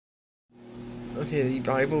Okay, the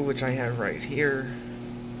Bible, which I have right here,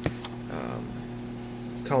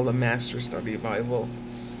 it's called the Master Study Bible.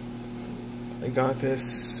 I got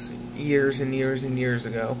this years and years and years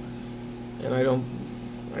ago, and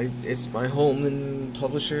it's by Holman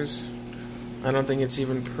Publishers. I don't think it's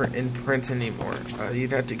even in print anymore.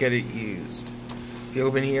 You'd have to get it used. If you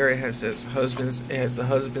open here, it has the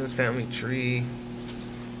husband's family tree,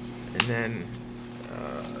 and then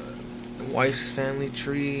the wife's family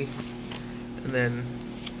tree, and then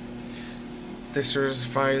this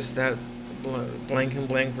certifies that blank and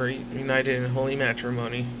blank were united in holy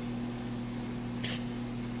matrimony.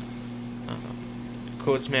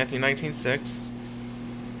 Quotes Matthew 19:6.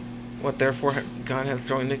 What therefore God hath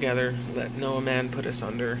joined together, let no man put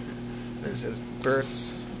asunder. And it says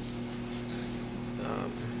births.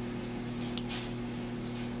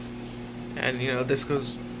 And this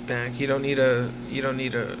goes back. You don't need a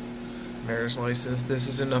marriage license. This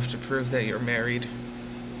is enough to prove that you're married.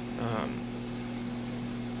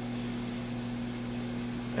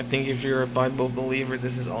 I think if you're a Bible believer,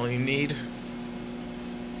 this is all you need.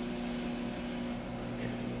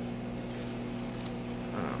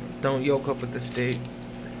 Don't yoke up with the state.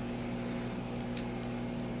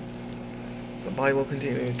 It's a Bible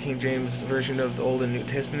containing a King James version of the Old and New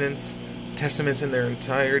Testaments in their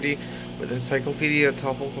entirety, with encyclopedia,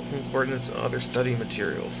 topical concordance, and other study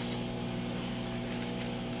materials.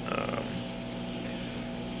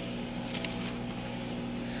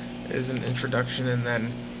 There's an introduction, and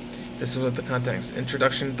then this is what the context.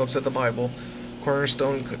 Introduction, books of the Bible,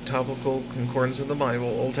 cornerstone, topical concordance of the Bible,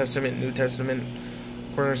 Old Testament, New Testament,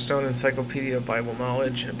 cornerstone, encyclopedia of Bible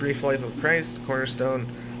knowledge, a brief life of Christ, cornerstone,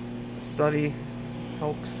 study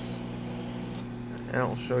helps, and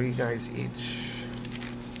I'll show you guys each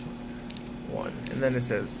one. And then it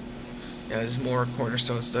says, there's more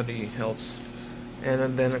cornerstone study helps,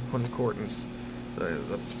 and then a concordance. So there's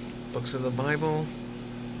the books of the Bible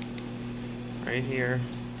right here,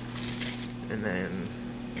 and then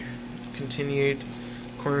continued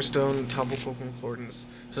cornerstone, topical concordance.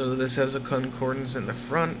 So this has a concordance in the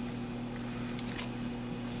front.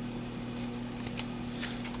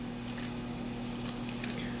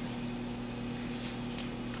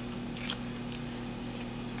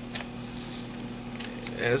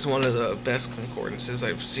 It's one of the best concordances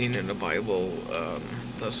I've seen in the Bible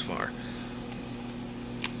thus far.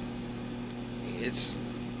 It's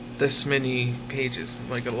this many pages,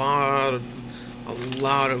 like a lot of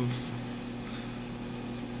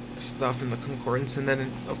stuff in the concordance, and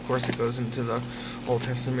then of course it goes into the Old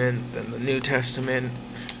Testament, then the New Testament,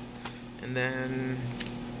 and then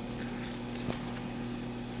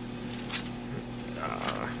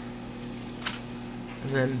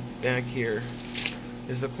back here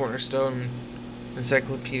is the cornerstone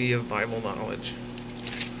encyclopedia of Bible knowledge.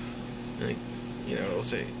 And, it'll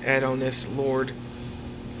say Adonis, Lord,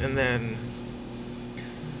 and then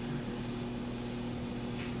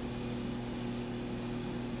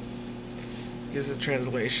gives a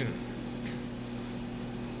translation.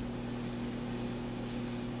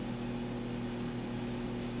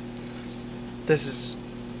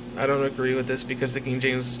 I don't agree with this, because the King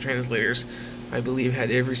James translators, I believe, had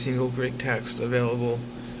every single Greek text available,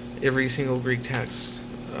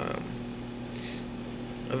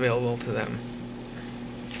 available to them.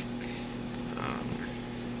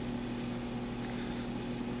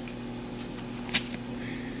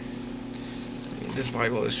 This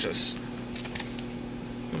Bible is just,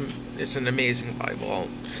 it's an amazing Bible.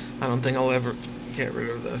 I don't think I'll ever get rid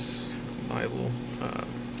of this Bible,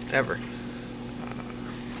 ever.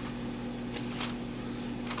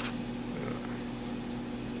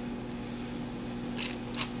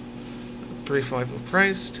 Brief Life of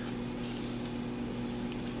Christ,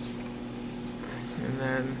 and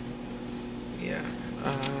then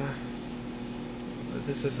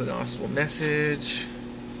this is the gospel message,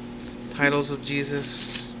 titles of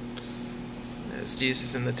Jesus, there's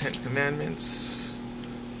Jesus in the Ten Commandments,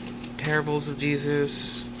 parables of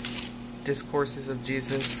Jesus, discourses of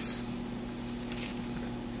Jesus,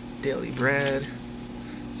 daily bread,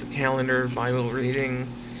 it's a calendar of Bible reading,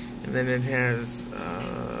 and then it has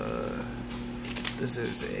this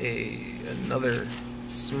is another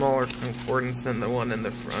smaller concordance than the one in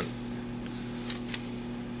the front.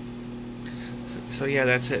 So yeah,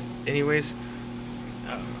 that's it. Anyways,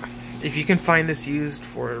 if you can find this used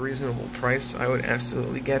for a reasonable price, I would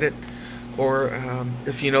absolutely get it. Or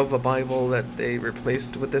if you know of a Bible that they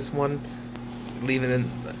replaced with this one, leave the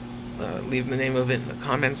name of it in the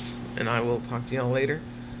comments, and I will talk to y'all later.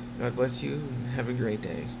 God bless you, and have a great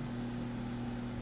day.